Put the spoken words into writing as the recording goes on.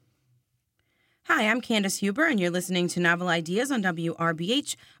Hi, I'm Candice Huber, and you're listening to Novel Ideas on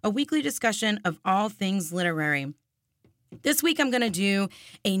WRBH, a weekly discussion of all things literary. This week, I'm going to do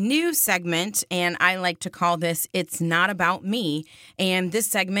a new segment, and I like to call this It's Not About Me. And this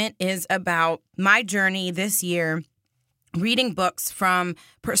segment is about my journey this year reading books from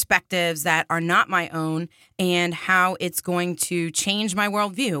perspectives that are not my own and how it's going to change my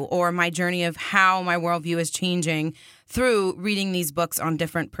worldview, or my journey of how my worldview is changing through reading these books on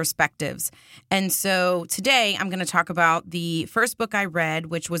different perspectives. And so today I'm going to talk about the first book I read,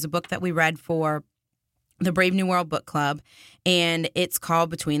 which was a book that we read for the Brave New World Book Club, and it's called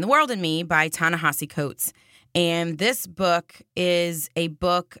Between the World and Me by Ta-Nehisi Coates. And this book is a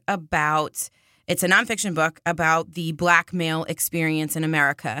book about... It's a nonfiction book about the Black male experience in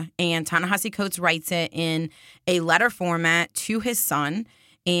America. And Ta-Nehisi Coates writes it in a letter format to his son.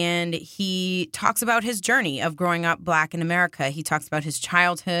 And he talks about his journey of growing up Black in America. He talks about his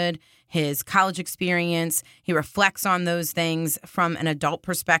childhood, his college experience. He reflects on those things from an adult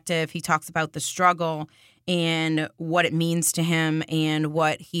perspective. He talks about the struggle and what it means to him and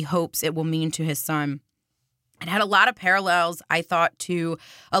what he hopes it will mean to his son. It had a lot of parallels, I thought, to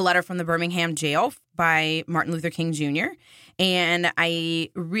a letter from the Birmingham jail by Martin Luther King Jr. And I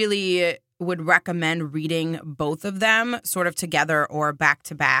really would recommend reading both of them sort of together or back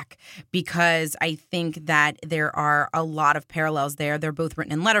to back, because I think that there are a lot of parallels there. They're both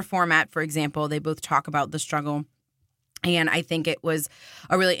written in letter format, for example. They both talk about the struggle. And I think it was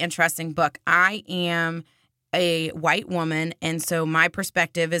a really interesting book. I am a white woman, and so my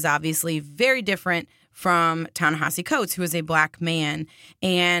perspective is obviously very different from Ta-Nehisi Coates, who is a Black man.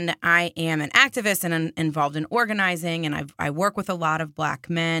 And I am an activist and involved in organizing, and I work with a lot of Black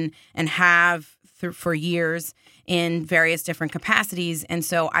men and have for years in various different capacities. And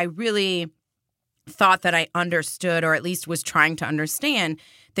so I really thought that I understood, or at least was trying to understand,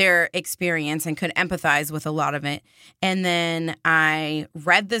 their experience and could empathize with a lot of it. And then I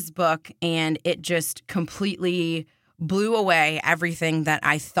read this book, and it just completely blew away everything that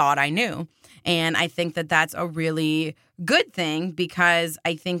I thought I knew. And I think that that's a really good thing, because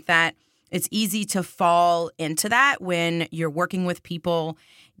I think that it's easy to fall into that when you're working with people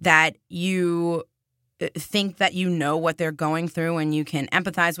that you think that you know what they're going through and you can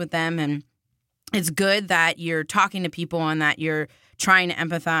empathize with them. And it's good that you're talking to people and that you're trying to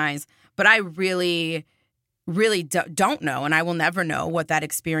empathize. But I really don't know, and I will never know what that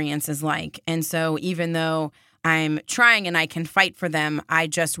experience is like. And so even though I'm trying and I can fight for them, I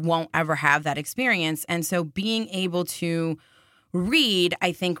just won't ever have that experience. And so being able to read,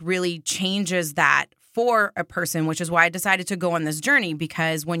 I think, really changes that for a person, which is why I decided to go on this journey,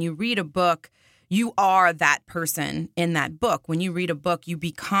 because when you read a book, you are that person in that book. When you read a book, you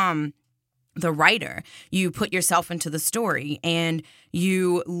become the writer. You put yourself into the story and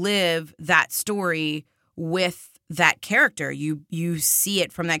you live that story with that character. You see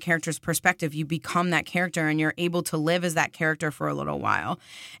it from that character's perspective. You become that character, and you're able to live as that character for a little while.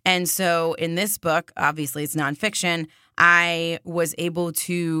 And so in this book, obviously it's nonfiction, I was able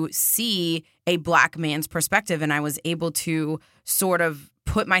to see a Black man's perspective, and I was able to sort of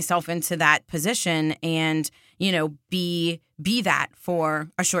put myself into that position and, be that for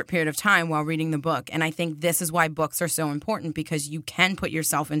a short period of time while reading the book. And I think this is why books are so important, because you can put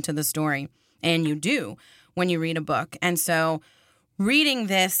yourself into the story, and you do when you read a book. And so reading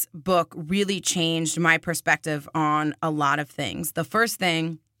this book really changed my perspective on a lot of things. The first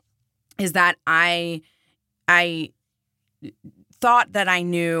thing is that I thought that I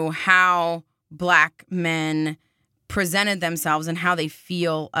knew how Black men presented themselves and how they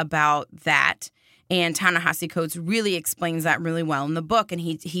feel about that. And Ta-Nehisi Coates really explains that really well in the book. And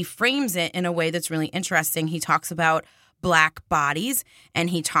he frames it in a way that's really interesting. He talks about Black bodies, and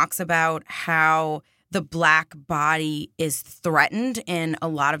he talks about how the Black body is threatened in a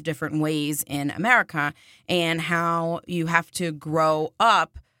lot of different ways in America, and how you have to grow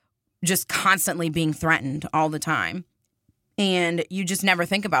up just constantly being threatened all the time. And you just never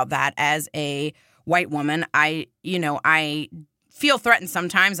think about that as a white woman. I feel threatened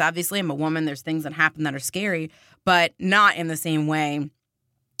sometimes. Obviously, I'm a woman. There's things that happen that are scary, but not in the same way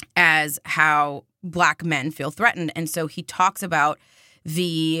as how Black men feel threatened. And so he talks about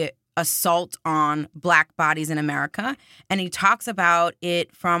the assault on Black bodies in America, and he talks about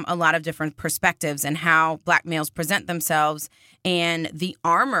it from a lot of different perspectives and how Black males present themselves and the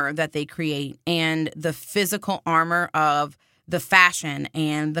armor that they create and the physical armor of the fashion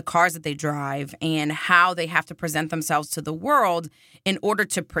and the cars that they drive and how they have to present themselves to the world in order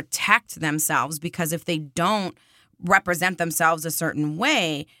to protect themselves, because if they don't represent themselves a certain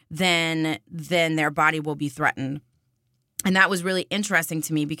way, then their body will be threatened. And that was really interesting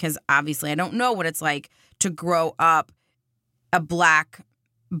to me because obviously I don't know what it's like to grow up a Black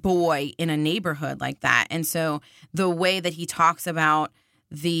boy in a neighborhood like that. And so the way that he talks about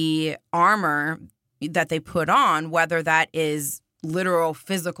the armor that they put on, whether that is literal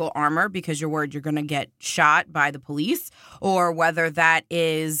physical armor because you're worried you're going to get shot by the police, or whether that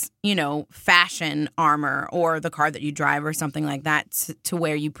is, fashion armor or the car that you drive or something like that, to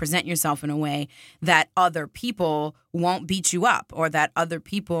where you present yourself in a way that other people won't beat you up or that other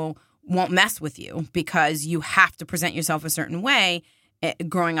people won't mess with you because you have to present yourself a certain way,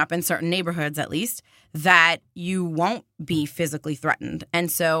 growing up in certain neighborhoods at least, that you won't be physically threatened.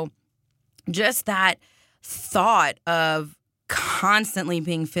 And so just that thought of constantly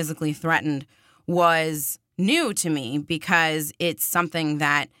being physically threatened was new to me because it's something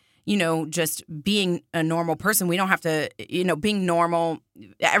that, just being a normal person, we don't have to, being normal,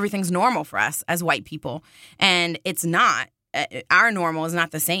 everything's normal for us as white people. And it's not. Our normal is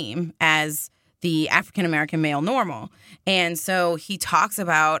not the same as the African-American male normal. And so he talks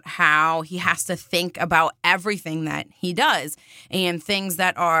about how he has to think about everything that he does and things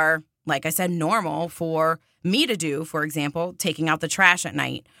that are, like I said, normal for me to do, for example, taking out the trash at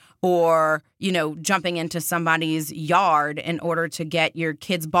night or, jumping into somebody's yard in order to get your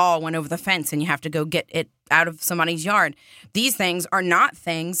kid's ball went over the fence and you have to go get it out of somebody's yard. These things are not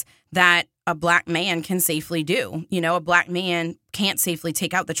things that a Black man can safely do. A Black man can't safely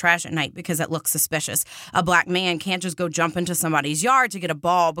take out the trash at night because it looks suspicious. A Black man can't just go jump into somebody's yard to get a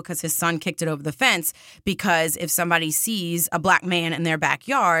ball because his son kicked it over the fence, because if somebody sees a Black man in their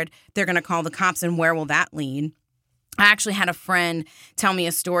backyard, they're going to call the cops, and where will that lead? I actually had a friend tell me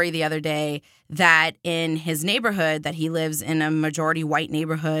a story the other day that in his neighborhood, that he lives in a majority white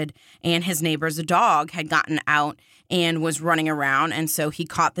neighborhood, and his neighbor's dog had gotten out and was running around. And so he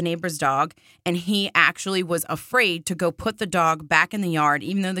caught the neighbor's dog, and he actually was afraid to go put the dog back in the yard,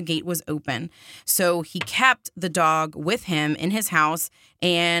 even though the gate was open. So he kept the dog with him in his house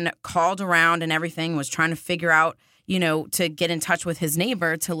and called around and everything, was trying to figure out, to get in touch with his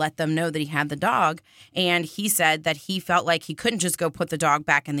neighbor to let them know that he had the dog. And he said that he felt like he couldn't just go put the dog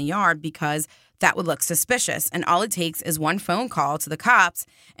back in the yard because that would look suspicious. And all it takes is one phone call to the cops,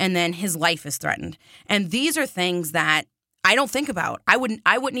 and then his life is threatened. And these are things that I don't think about. I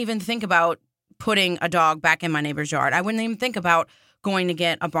wouldn't even think about putting a dog back in my neighbor's yard. I wouldn't even think about going to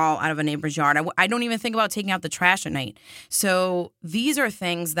get a ball out of a neighbor's yard. I don't even think about taking out the trash at night. So these are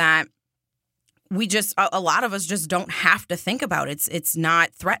things that a lot of us just don't have to think about. It's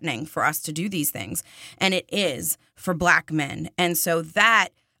not threatening for us to do these things. And it is for Black men. And so that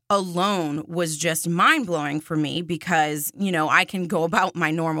alone was just mind-blowing for me because, I can go about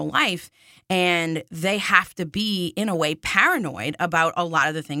my normal life and they have to be, in a way, paranoid about a lot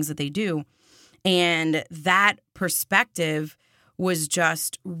of the things that they do. And that perspective was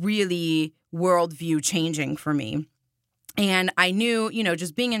just really worldview changing for me. And I knew,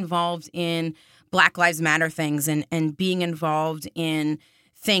 just being involved in Black Lives Matter things and being involved in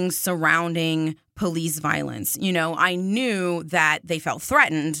things surrounding police violence, I knew that they felt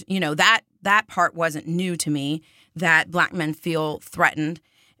threatened. That part wasn't new to me, that Black men feel threatened,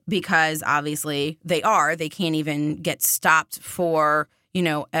 because obviously they can't even get stopped for,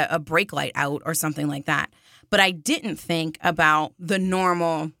 a brake light out or something like that. But I didn't think about the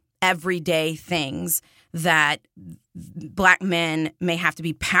normal everyday things that Black men may have to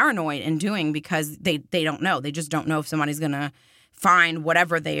be paranoid in doing because they don't know. They just don't know if somebody's going to find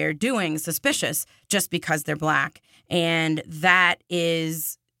whatever they are doing suspicious just because they're Black. And that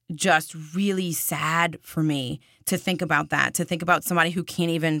is just really sad for me to think about that, to think about somebody who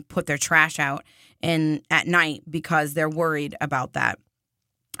can't even put their trash out at night because they're worried about that.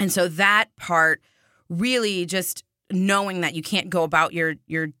 And so that part really, just knowing that you can't go about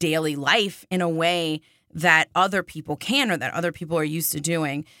your daily life in a way that other people can or that other people are used to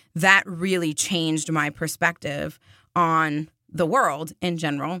doing, that really changed my perspective on the world in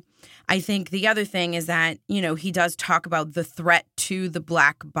general. I think the other thing is that, he does talk about the threat to the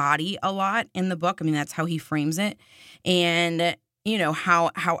Black body a lot in the book. I mean, that's how he frames it. And,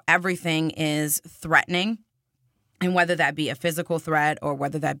 how everything is threatening, and whether that be a physical threat or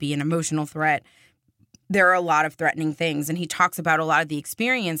whether that be an emotional threat, there are a lot of threatening things. And he talks about a lot of the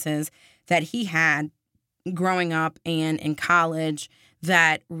experiences that he had growing up and in college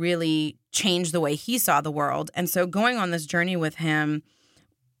that really changed the way he saw the world. And so going on this journey with him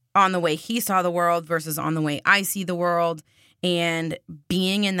on the way he saw the world versus on the way I see the world, and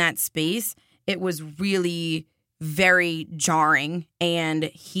being in that space, it was really very jarring. And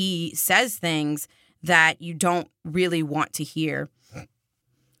he says things that you don't really want to hear.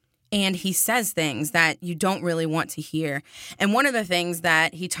 And he says things that you don't really want to hear. And one of the things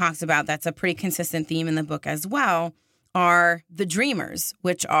that he talks about that's a pretty consistent theme in the book as well are the dreamers,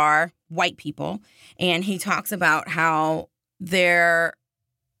 which are white people. And he talks about how they're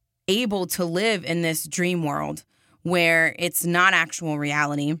able to live in this dream world where it's not actual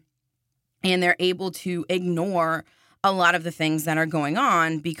reality. And they're able to ignore a lot of the things that are going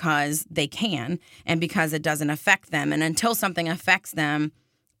on because they can and because it doesn't affect them. And until something affects them,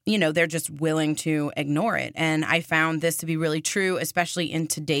 they're just willing to ignore it. And I found this to be really true, especially in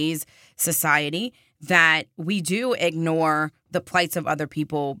today's society, that we do ignore the plights of other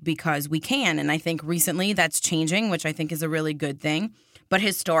people because we can. And I think recently that's changing, which I think is a really good thing. But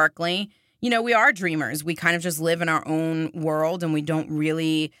historically, we are dreamers. We kind of just live in our own world and we don't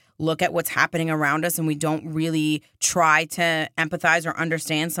really look at what's happening around us and we don't really try to empathize or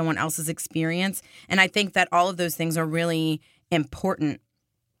understand someone else's experience. And I think that all of those things are really important.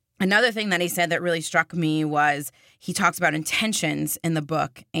 Another thing that he said that really struck me was he talks about intentions in the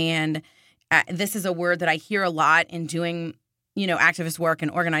book. And this is a word that I hear a lot in doing, activist work and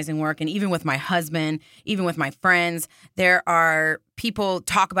organizing work. And even with my husband, even with my friends, there are people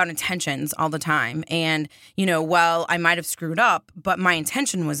talk about intentions all the time. And, well, I might have screwed up, but my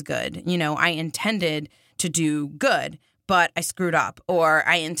intention was good. I intended to do good, but I screwed up, or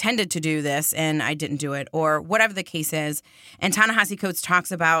I intended to do this and I didn't do it, or whatever the case is. And Ta-Nehisi Coates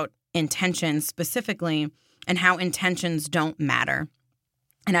talks about intentions specifically and how intentions don't matter.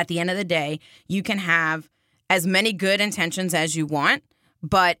 And at the end of the day, you can have as many good intentions as you want,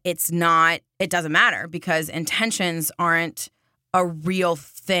 but it doesn't matter because intentions aren't a real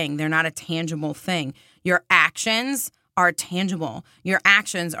thing. They're not a tangible thing. Your actions are tangible. Your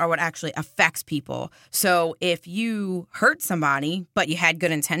actions are what actually affects people. So if you hurt somebody, but you had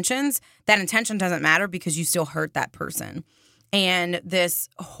good intentions, that intention doesn't matter because you still hurt that person. And this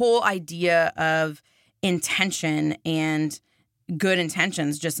whole idea of intention and good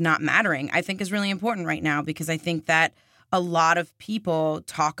intentions just not mattering, I think is really important right now because I think that a lot of people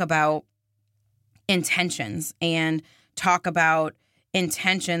talk about intentions and talk about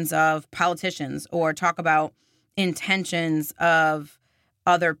intentions of politicians or talk about intentions of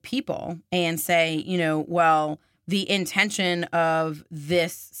other people and say, well, the intention of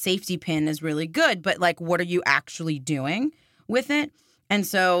this safety pin is really good, but what are you actually doing with it? And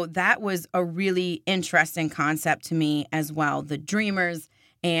so that was a really interesting concept to me as well, the dreamers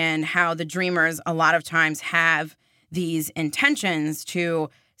and how the dreamers a lot of times have these intentions to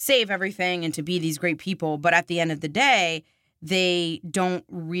save everything and to be these great people. But at the end of the day, they don't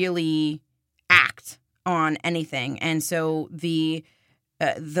really act on anything. And so the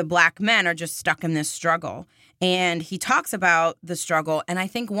black men are just stuck in this struggle. And he talks about the struggle. And I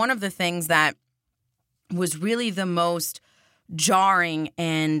think one of the things that was really the most jarring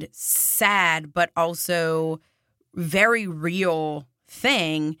and sad, but also very real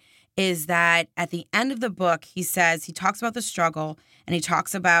thing is that at the end of the book, he talks about the struggle and he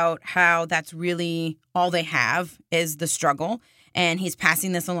talks about how that's really all they have is the struggle. And he's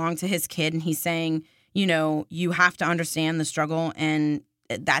passing this along to his kid and he's saying, you have to understand the struggle and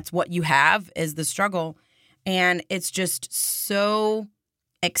that's what you have is the struggle. And it's just so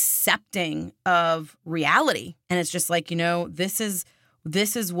accepting of reality. And it's just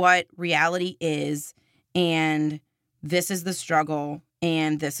this is what reality is. And this is the struggle.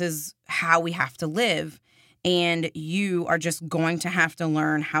 And this is how we have to live. And you are just going to have to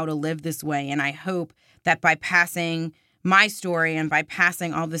learn how to live this way. And I hope that by passing my story and by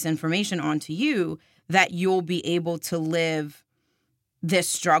passing all this information on to you, that you'll be able to live this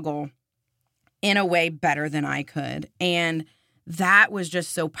struggle in a way better than I could. And that was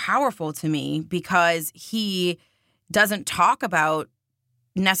just so powerful to me because he doesn't talk about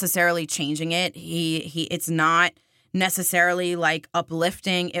necessarily changing it. It's not necessarily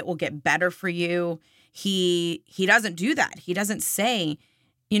uplifting. It will get better for you. He doesn't do that. He doesn't say,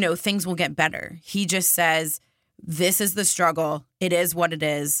 things will get better. He just says, this is the struggle. It is what it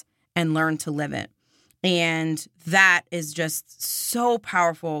is, and learn to live it. And that is just so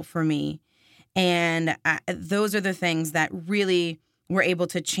powerful for me. And those are the things that really were able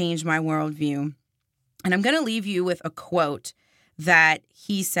to change my worldview. And I'm going to leave you with a quote that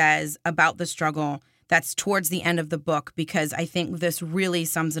he says about the struggle that's towards the end of the book, because I think this really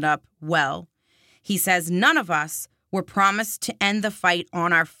sums it up well. He says, "None of us were promised to end the fight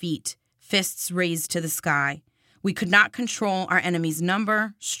on our feet, fists raised to the sky. We could not control our enemy's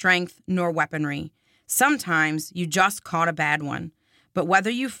number, strength, nor weaponry. Sometimes you just caught a bad one. But whether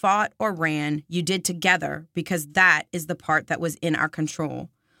you fought or ran, you did together because that is the part that was in our control.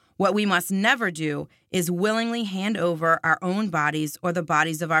 What we must never do is willingly hand over our own bodies or the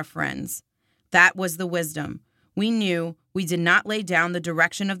bodies of our friends. That was the wisdom. We knew we did not lay down the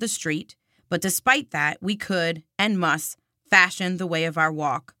direction of the street, but despite that, we could and must fashion the way of our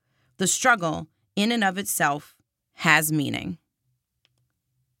walk. The struggle, in and of itself, has meaning.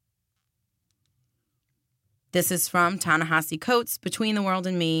 This is from Ta-Nehisi Coates, Between the World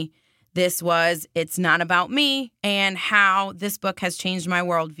and Me. This was It's Not About Me, and how this book has changed my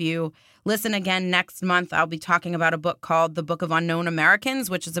worldview. Listen again next month. I'll be talking about a book called The Book of Unknown Americans,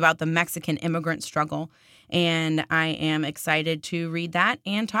 which is about the Mexican immigrant struggle. And I am excited to read that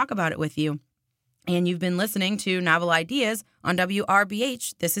and talk about it with you. And you've been listening to Novel Ideas on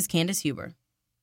WRBH. This is Candice Huber.